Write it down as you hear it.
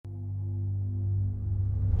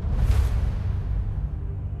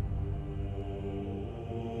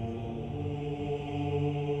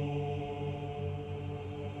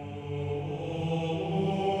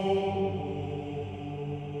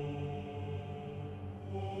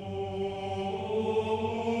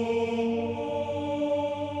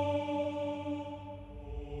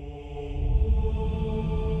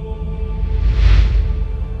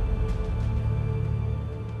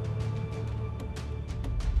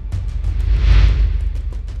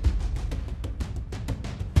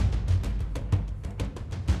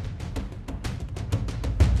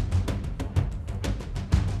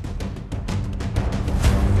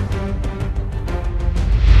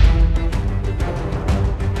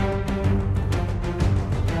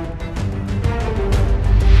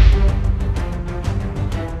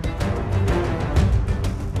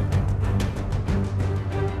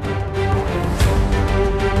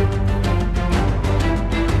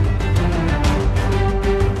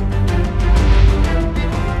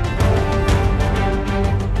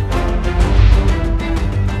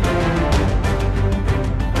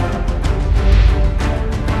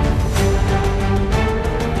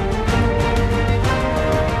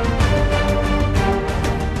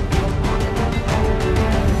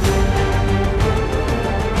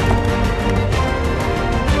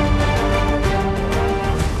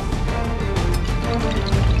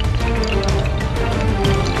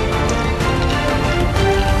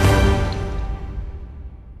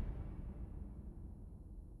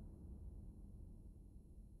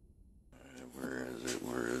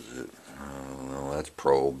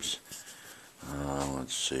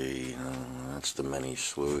That's the mini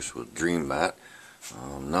sluice with dream mat.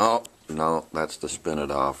 No, that's the spin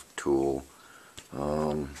it off tool.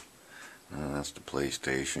 That's the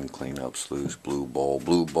PlayStation cleanup sluice. Blue bowl.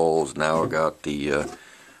 Blue bowls now got the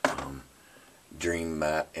dream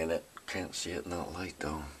mat in it. Can't see it in that light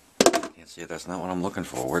though. Can't see it. That's not what I'm looking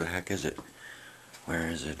for. Where the heck is it? Where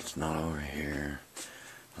is it? It's not over here.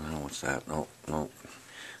 Oh, what's that? Nope.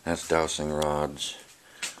 That's dowsing rods.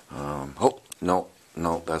 Oh, no,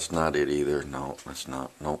 that's not it either. No, that's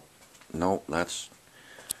not. Nope, that's...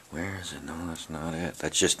 Where is it? No, that's not it.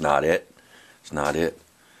 That's just not it. It's not it.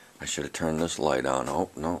 I should have turned this light on. Oh,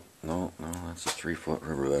 no, that's a 3-foot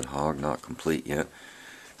River Bed Hog, not complete yet.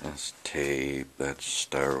 That's tape, that's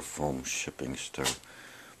styrofoam shipping stuff,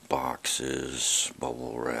 boxes,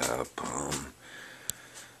 bubble wrap,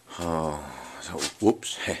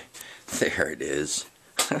 whoops, there it is.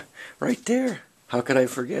 Right there. How could I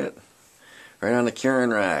forget? Right on the curing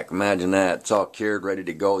rack. Imagine that. It's all cured, ready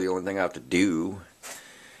to go. The only thing I have to do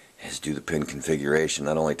is do the pin configuration.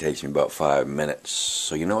 That only takes me about 5 minutes.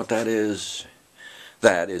 So you know what that is?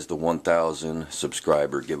 That is the 1,000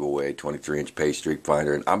 subscriber giveaway 23-inch pastry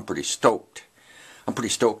finder, and I'm pretty stoked. I'm pretty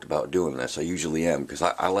stoked about doing this. I usually am, because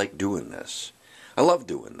I like doing this. I love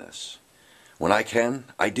doing this. When I can,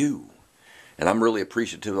 I do. And I'm really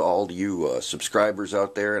appreciative of all you subscribers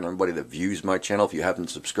out there and everybody that views my channel. If you haven't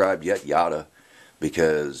subscribed yet, you oughta,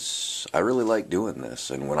 because I really like doing this.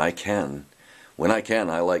 And when I can,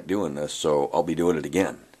 I like doing this, so I'll be doing it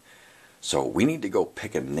again. So we need to go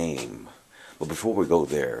pick a name. But before we go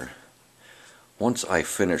there, once I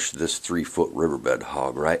finish this 3-foot riverbed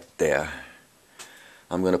hog right there,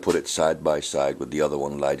 I'm going to put it side by side with the other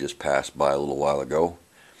one that I just passed by a little while ago.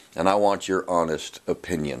 And I want your honest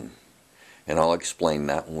opinion. And I'll explain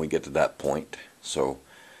that when we get to that point. So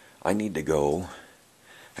I need to go.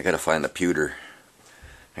 I got to find the pewter.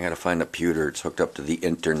 It's hooked up to the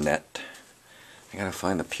internet. I got to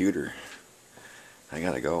find the pewter. I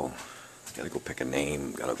got to go. Gotta go pick a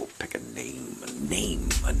name.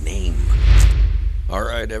 A name.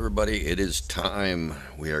 Alright, everybody, it is time.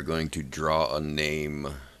 We are going to draw a name.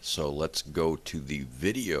 So let's go to the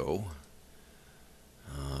video.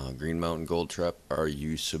 Green Mountain Gold Trap, are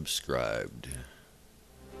you subscribed?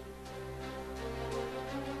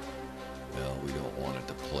 Well, we don't want it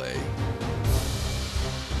to play.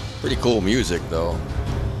 Pretty cool music, though.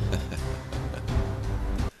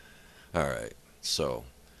 Alright, so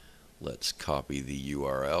let's copy the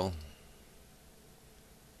URL.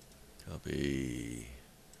 Copy.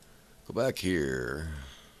 Go back here.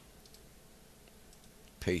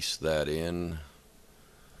 Paste that in.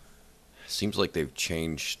 Seems like they've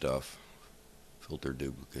changed stuff. Filter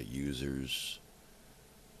duplicate users.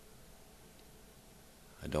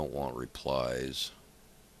 I don't want replies.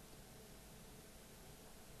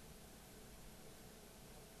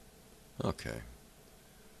 Okay.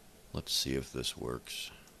 Let's see if this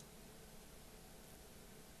works.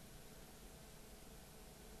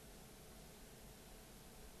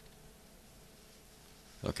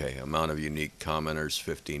 Okay, amount of unique commenters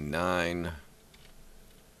 59.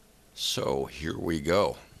 So here we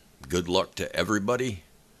go. Good luck to everybody.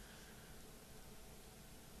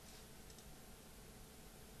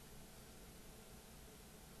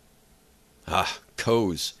 Ah,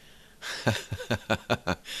 Coes.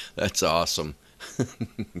 That's awesome.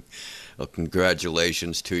 Well,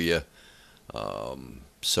 congratulations to you.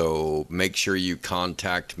 So make sure you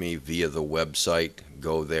contact me via the website.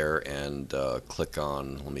 Go there and click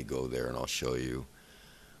on, let me go there and I'll show you.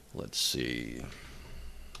 Let's see.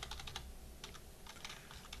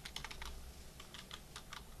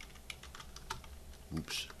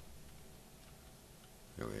 Oops.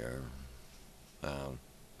 Here we are.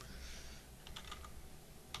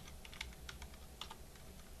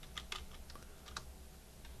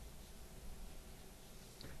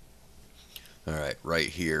 Alright, right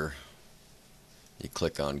here you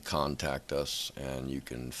click on contact us and you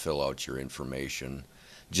can fill out your information.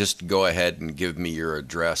 Just go ahead and give me your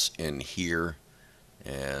address in here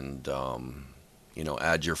and you know,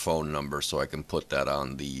 add your phone number so I can put that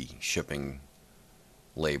on the shipping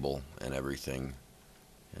label and everything,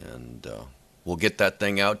 and we'll get that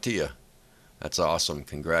thing out to you. That's awesome.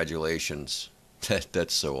 Congratulations.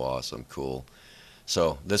 That's so awesome. Cool.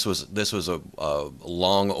 So this was a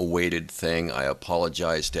long-awaited thing. I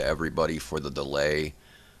apologize to everybody for the delay,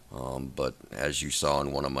 but as you saw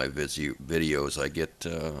in one of my videos, I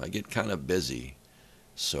get kind of busy.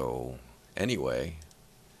 So anyway,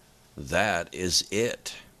 that is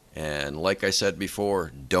it. And like I said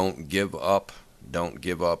before, don't give up. Don't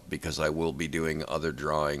give up, because I will be doing other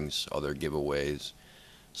drawings, other giveaways.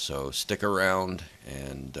 So stick around,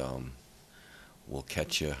 and we'll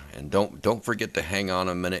catch you. And don't forget to hang on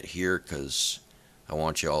a minute here, because I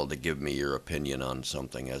want you all to give me your opinion on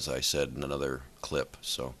something, as I said in another clip.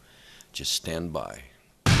 So just stand by.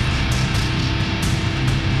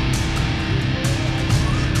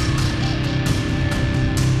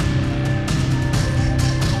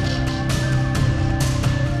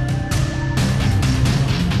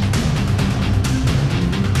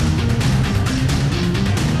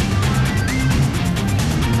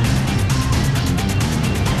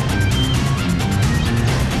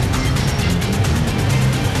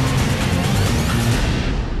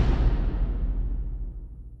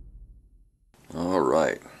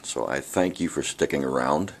 Alright, so I thank you for sticking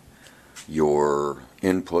around. Your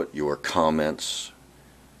input, your comments,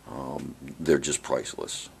 they're just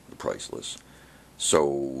priceless. Priceless.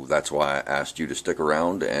 So that's why I asked you to stick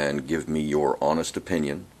around and give me your honest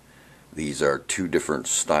opinion. These are two different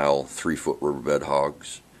style 3-foot riverbed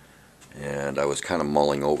hogs, and I was kind of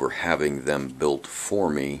mulling over having them built for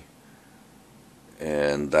me,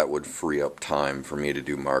 and that would free up time for me to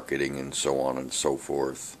do marketing and so on and so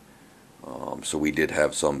forth. So we did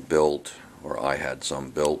have some built, or I had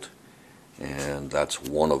some built, and that's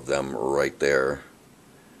one of them right there.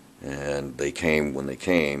 And they came, when they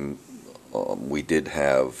came, we did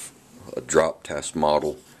have a drop test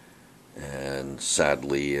model, and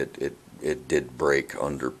sadly it did break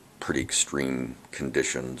under pretty extreme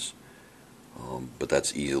conditions, but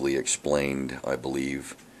that's easily explained, I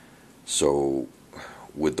believe. So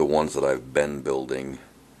with the ones that I've been building,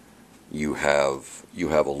 you have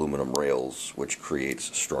aluminum rails, which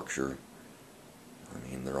creates structure. I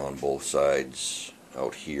mean, they're on both sides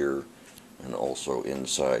out here and also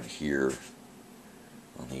inside here.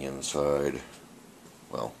 On the inside,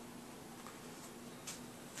 well,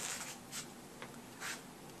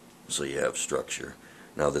 so you have structure.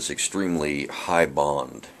 Now this extremely high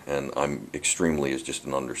bond, and extremely is just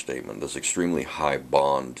an understatement, this extremely high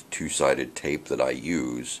bond two-sided tape that I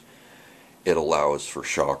use, it allows for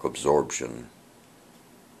shock absorption.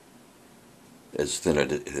 As thin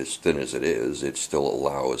as it is, it still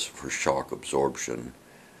allows for shock absorption.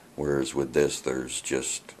 Whereas with this,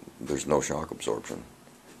 there's no shock absorption.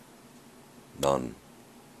 None.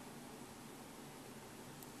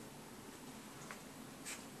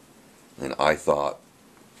 And I thought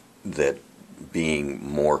that being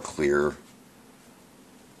more clear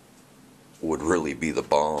would really be the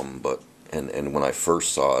bomb, but and when I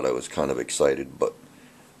first saw it, I was kind of excited, but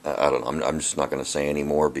I don't know, I'm just not going to say any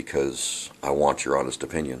more, because I want your honest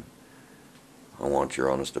opinion. I want your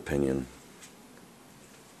honest opinion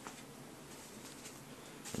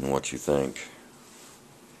and what you think.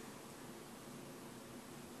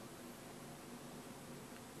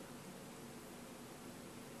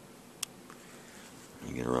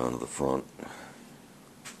 You get around to the front.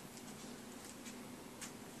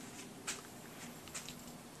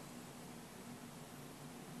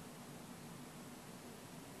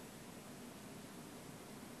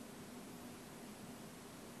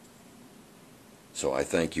 So I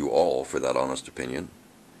thank you all for that honest opinion,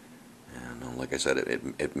 and like I said,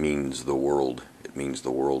 it means the world. It means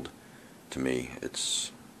the world to me.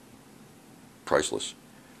 It's priceless.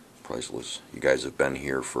 Priceless. You guys have been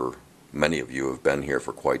here for, many of you have been here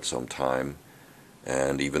for quite some time,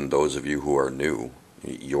 and even those of you who are new,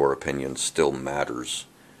 your opinion still matters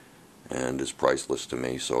and is priceless to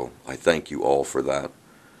me. So I thank you all for that.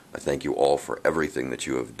 I thank you all for everything that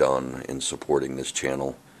you have done in supporting this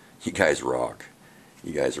channel. You guys rock.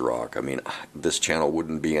 You guys rock. I mean, this channel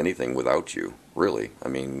wouldn't be anything without you, really. I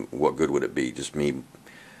mean, what good would it be? Just me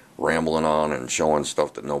rambling on and showing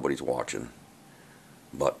stuff that nobody's watching.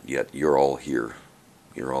 But yet, you're all here.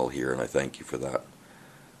 You're all here, and I thank you for that.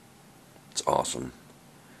 It's awesome.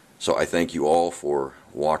 So I thank you all for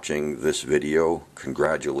watching this video.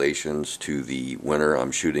 Congratulations to the winner.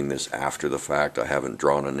 I'm shooting this after the fact. I haven't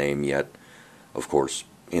drawn a name yet. Of course,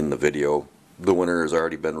 in the video, the winner has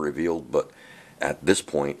already been revealed, but at this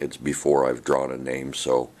point, it's before I've drawn a name,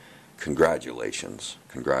 so congratulations.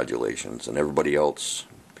 Congratulations. And everybody else,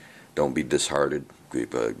 don't be disheartened,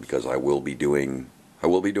 because I will be doing more. I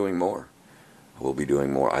will be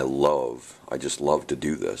doing more. I just love to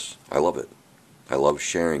do this. I love it. I love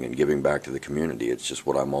sharing and giving back to the community. It's just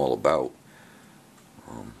what I'm all about.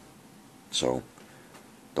 So,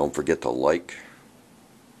 don't forget to like,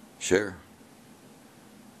 share,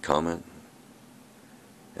 comment,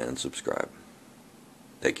 and subscribe.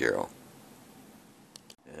 Take care, all.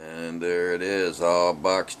 And there it is, all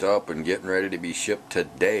boxed up and getting ready to be shipped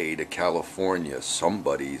today to California.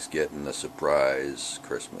 Somebody's getting a surprise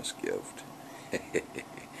Christmas gift.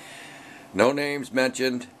 No names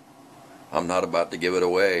mentioned. I'm not about to give it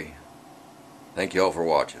away. Thank you all for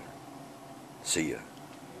watching. See ya.